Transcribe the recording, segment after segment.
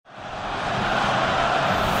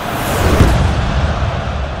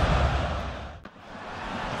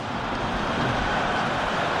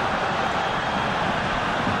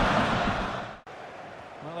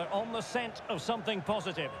hint of something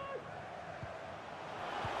positive.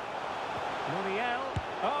 Muriel.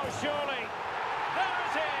 Oh, surely. There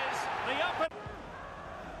it is. The upper...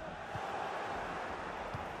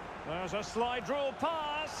 There's a slide rule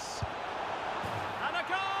pass. And a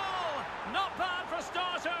goal! Not bad for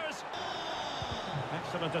starters.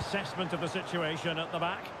 Excellent assessment of the situation at the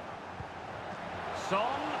back.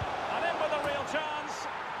 Son. And in with a real chance.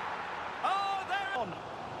 Oh, there...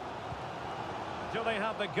 Do they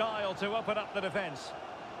have the guile to open up the defence?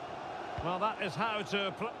 Well, that is how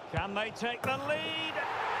to play. Can they take the lead?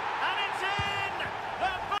 And it's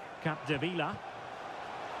in! Capdevila.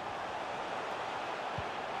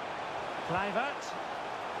 Kluivert.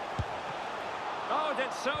 Oh,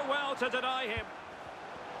 did so well to deny him.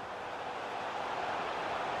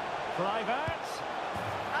 Kluivert.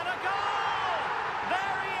 And a goal!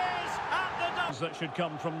 There he is at the... That should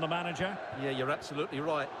come from the manager. Yeah, you're absolutely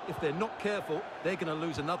right. If they're not careful, they're going to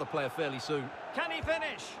lose another player fairly soon. Can he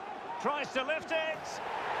finish? Tries to lift it.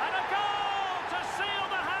 And a goal to seal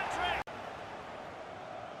the hat-trick.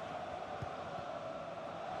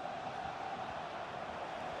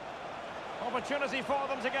 Opportunity for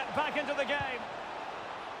them to get back into the game.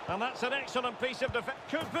 And that's an excellent piece of defense.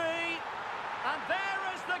 Could be. And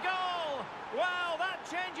there is the goal. Well, that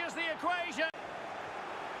changes the equation.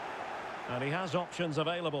 And he has options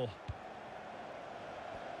available.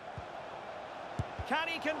 Can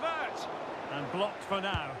he convert? And blocked for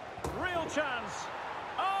now. Real chance.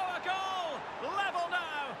 Oh, a goal. Level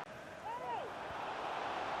now.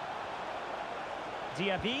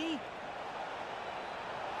 Diaby.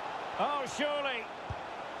 Oh, surely.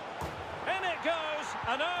 In it goes.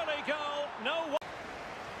 An early goal. No.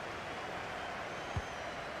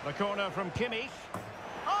 The corner from Kimmich.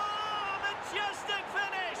 Oh, majestic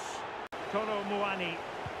finish. Kolo Muani.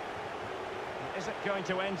 Is it going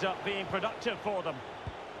to end up being productive for them?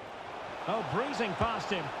 Oh, breezing past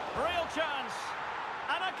him. Real chance.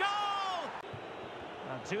 And a goal!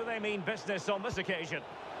 And do they mean business on this occasion?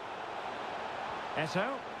 Eto.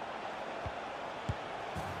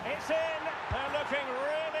 It's in. They're looking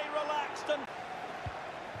really relaxed and...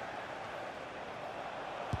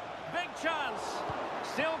 Big chance.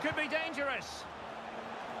 Still could be dangerous.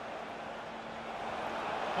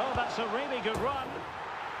 Oh, that's a really good run.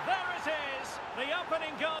 There it is. The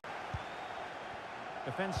opening goal.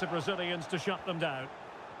 Defensive Brazilians to shut them down.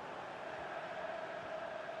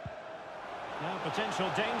 Now potential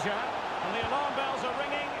danger. And the alarm bells are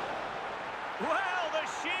ringing. Well, the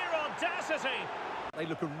sheer audacity. They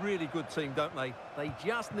look a really good team, don't they? They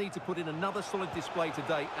just need to put in another solid display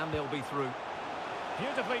today and they'll be through.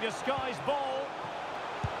 Beautifully disguised ball.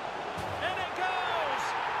 In it goes.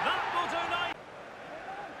 That will do nice.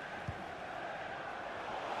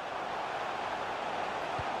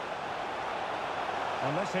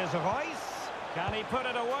 And this is Rice. Can he put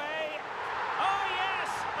it away? Oh, yes!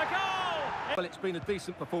 A goal! Well, it's been a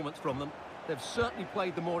decent performance from them. They've certainly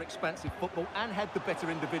played the more expansive football and had the better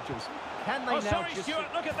individuals. Can they now sorry, just...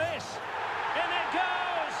 Stuart, look at this. In it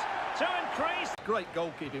goes! To increase... Great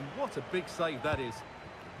goalkeeping. What a big save that is.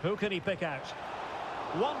 Who can he pick out?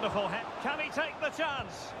 Wonderful hit. Can he take the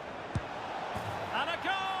chance? And a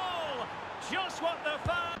goal! Just what the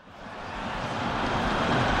fans...